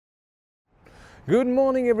Good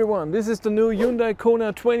morning everyone, this is the new Hyundai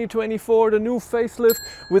Kona 2024, the new facelift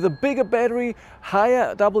with a bigger battery,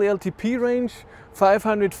 higher WLTP range,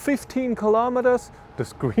 515 kilometers. The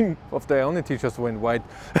screen of the Ionity just went white.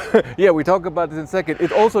 Yeah, we talk about this in a second.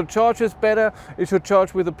 It also charges better. It should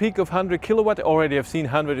charge with a peak of 100 kilowatt. Already I've seen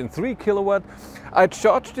 103 kilowatt. I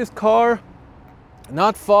charged this car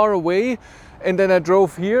not far away and then I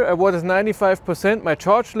drove here. I was at 95%. My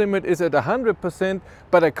charge limit is at 100%,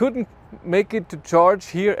 but I couldn't make it to charge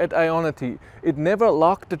here at Ionity. It never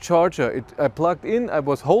locked the charger. I plugged in, I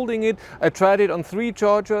was holding it. I tried it on 3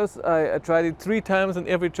 chargers. I tried it 3 times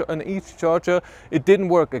on each charger. It didn't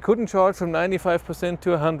work. I couldn't charge from 95%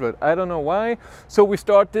 to 100. I don't know why. So we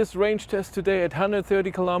start this range test today at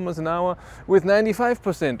 130 kilometers an hour with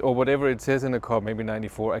 95% or whatever it says in the car, maybe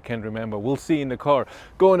 94, I can't remember. We'll see in the car.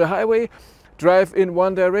 Go on the highway, drive in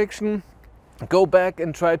one direction, go back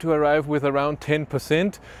and try to arrive with around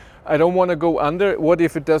 10%. I don't want to go under. What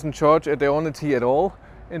if it doesn't charge at the Ionity at all?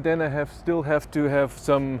 And then I still have to have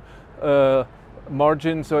some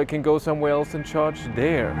margin so I can go somewhere else and charge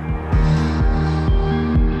there.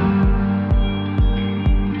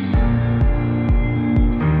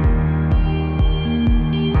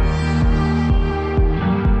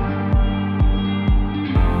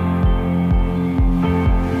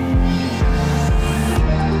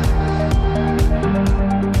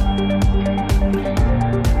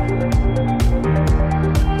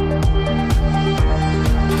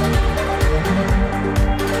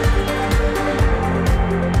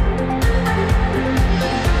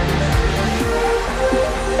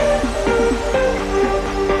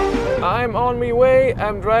 I'm on my way.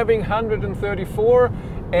 I'm driving 134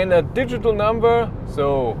 and a digital number,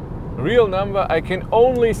 so real number, I can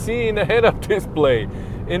only see in the head-up display.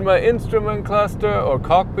 In my instrument cluster or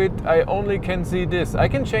cockpit, I only can see this. I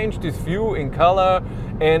can change this view in color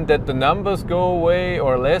and that the numbers go away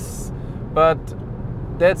or less, but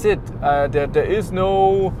that's it. There is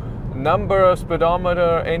no number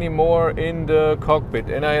speedometer anymore in the cockpit,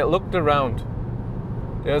 and I looked around.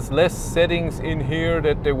 There's less settings in here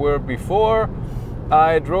than there were before.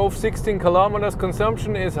 I drove 16 kilometers.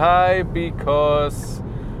 Consumption is high because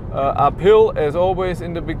uphill, as always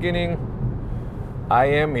in the beginning. I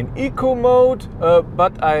am in eco mode,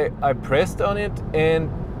 but I pressed on it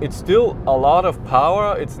and it's still a lot of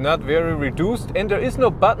power. It's not very reduced and there is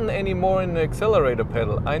no button anymore in the accelerator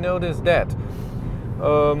pedal. I noticed that.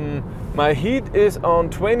 My heat is on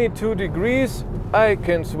 22 degrees. I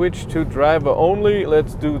can switch to driver only.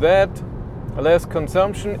 Let's do that. Less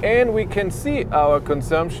consumption, and we can see our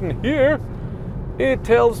consumption here. It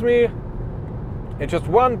tells me it's just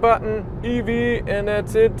one button, EV, and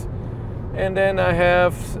that's it. And then I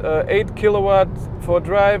have 8 kilowatt for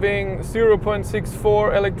driving,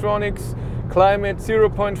 0.64 electronics, climate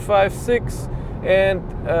 0.56, and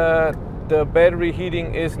the battery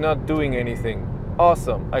heating is not doing anything.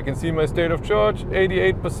 Awesome. I can see my state of charge,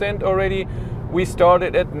 88% already. We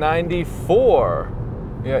started at 94.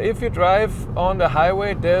 Yeah, if you drive on the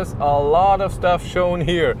highway, there's a lot of stuff shown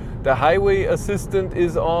here. The highway assistant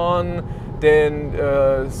is on, then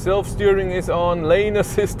self-steering is on, lane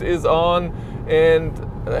assist is on, and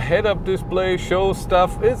head-up display shows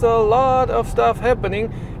stuff. It's a lot of stuff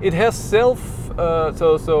happening. It has so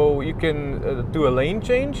you can do a lane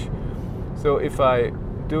change. So if I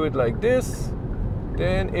do it like this,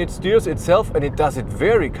 then it steers itself and it does it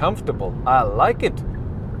very comfortable. I like it.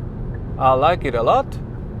 I like it a lot.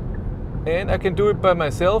 And I can do it by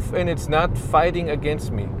myself and it's not fighting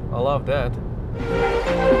against me. I love that.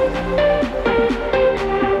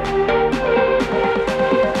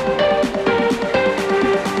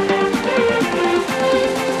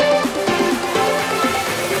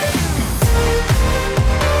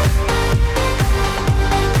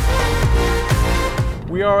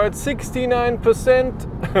 We are at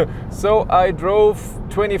 69%, so I drove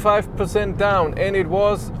 25% down and it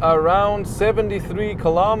was around 73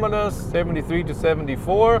 kilometers, 73 to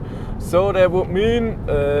 74. So that would mean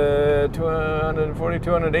 240,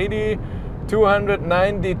 280,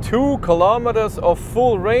 292 kilometers of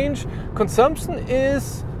full range. Consumption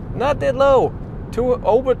is not that low,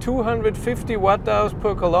 over 250 watt-hours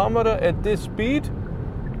per kilometer at this speed.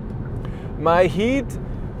 My heat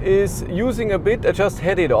is using a bit. I just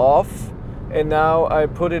had it off and now I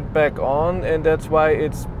put it back on, and that's why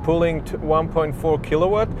it's pulling 1.4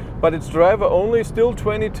 kilowatt, but it's driver only, still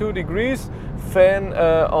 22 degrees, fan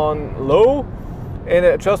on low, and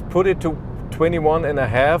I just put it to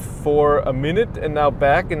 21.5 for a minute and now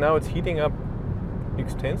back, and now it's heating up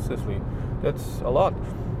extensively. That's a lot.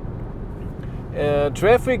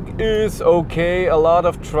 Traffic is okay. A lot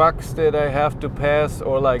of trucks that I have to pass,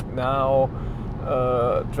 or like now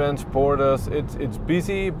transporters. It's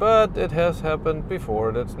busy, but it has happened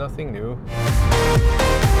before. That's nothing new.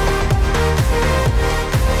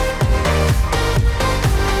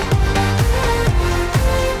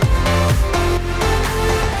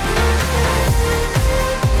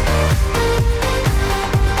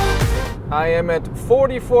 I am at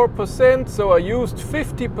 44%, so I used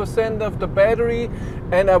 50% of the battery,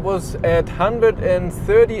 and I was at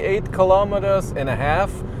 138 kilometers and a half.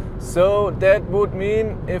 So that would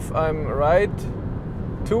mean, if I'm right,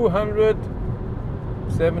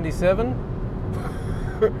 277?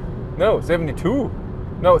 No, 72.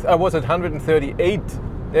 No, I was at 138.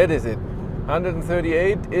 That is it.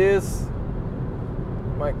 138 is,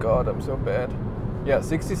 my God, I'm so bad. Yeah,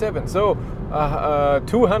 67. So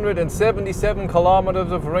 277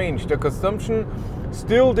 kilometers of range. The consumption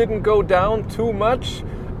still didn't go down too much.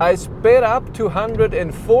 I sped up to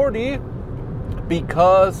 140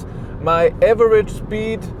 because my average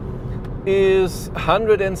speed is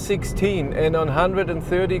 116, and on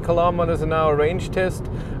 130 kilometers an hour range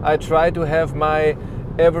test I try to have my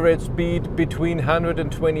average speed between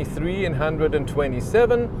 123 and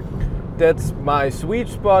 127. That's my sweet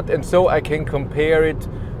spot, and so I can compare it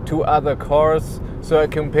to other cars. So I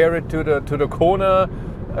compare it to the Kona,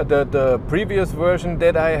 the previous version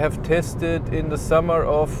that I have tested in the summer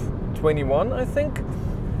of 21, I think.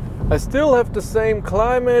 I still have the same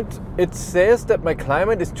climate. It says that my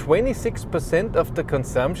climate is 26% of the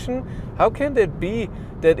consumption. How can that be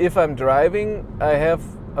that if I'm driving I have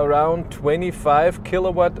around 25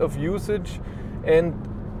 kilowatt of usage and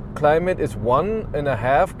climate is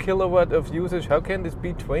 1.5 kilowatt of usage? How can this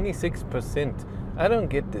be 26%? I don't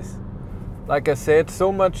get this. Like I said,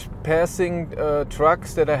 so much passing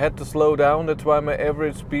trucks that I had to slow down. That's why my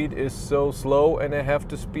average speed is so slow, and I have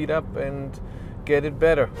to speed up and get it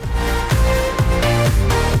better.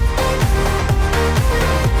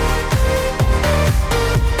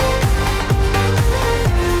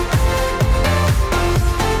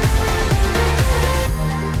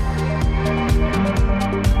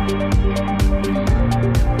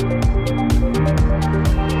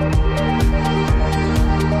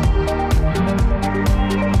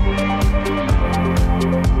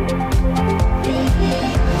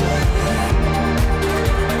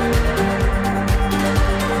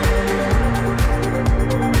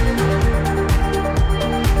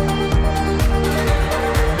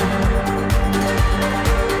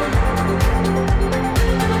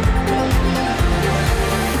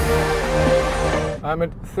 I'm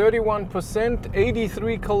at 31%,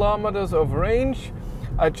 83 kilometers of range.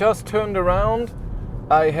 I just turned around.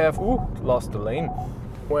 I have, lost the lane.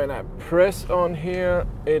 When I press on here,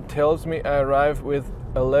 it tells me I arrive with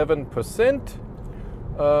 11%,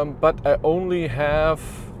 but I only have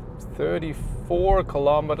 34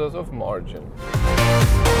 kilometers of margin.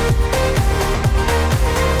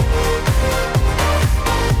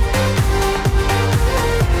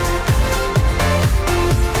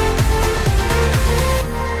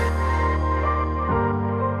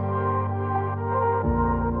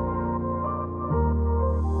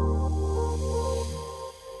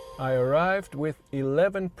 I arrived with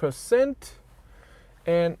 11%,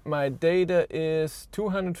 and my data is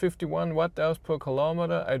 251 watt-hours per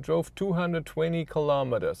kilometer. I drove 220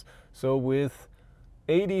 kilometers. So with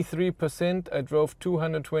 83%, I drove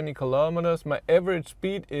 220 kilometers. My average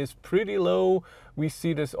speed is pretty low. We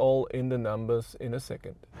see this all in the numbers in a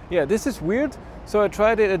second. Yeah, this is weird. So I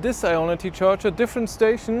tried it at this Ionity charger, different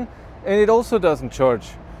station, and it also doesn't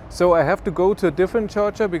charge. So I have to go to a different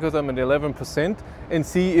charger because I'm at 11% and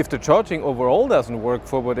see if the charging overall doesn't work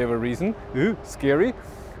for whatever reason. Ooh, scary.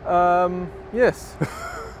 Yes.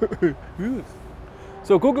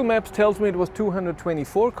 So Google Maps tells me it was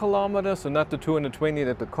 224 kilometers, so not the 220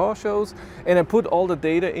 that the car shows. And I put all the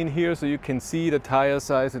data in here so you can see the tire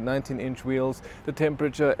size at 19-inch wheels, the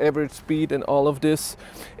temperature, average speed, and all of this.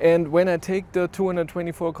 And when I take the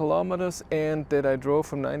 224 kilometers and that I drove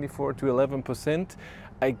from 94 to 11%,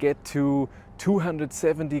 I get to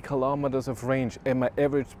 270 kilometers of range, and my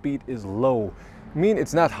average speed is low. I mean,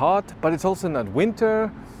 it's not hot, but it's also not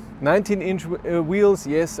winter. 19-inch wheels,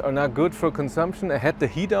 yes, are not good for consumption. I had the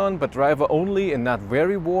heat on, but driver only and not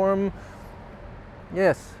very warm.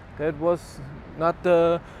 Yes, that was not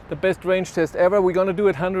the best range test ever. We're gonna do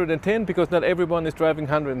it 110 because not everyone is driving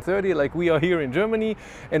 130 like we are here in Germany,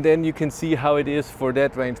 and then you can see how it is for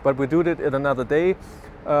that range. But we'll do that at another day,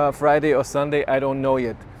 Friday or Sunday, I don't know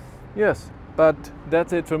yet. Yes, but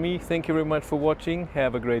that's it for me. Thank you very much for watching.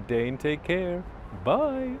 Have a great day and take care.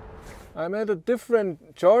 Bye. I'm at a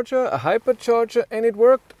different charger, a hypercharger, and it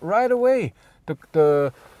worked right away.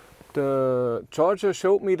 The The charger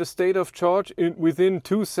showed me the state of charge within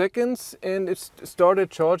 2 seconds, and it started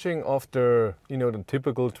charging after, you know, the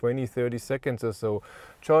typical 20-30 seconds or so.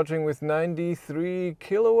 Charging with 93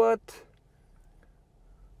 kilowatt.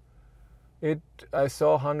 I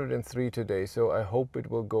saw 103 today, so I hope it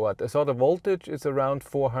will go out. I saw the voltage is around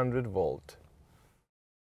 400 volt.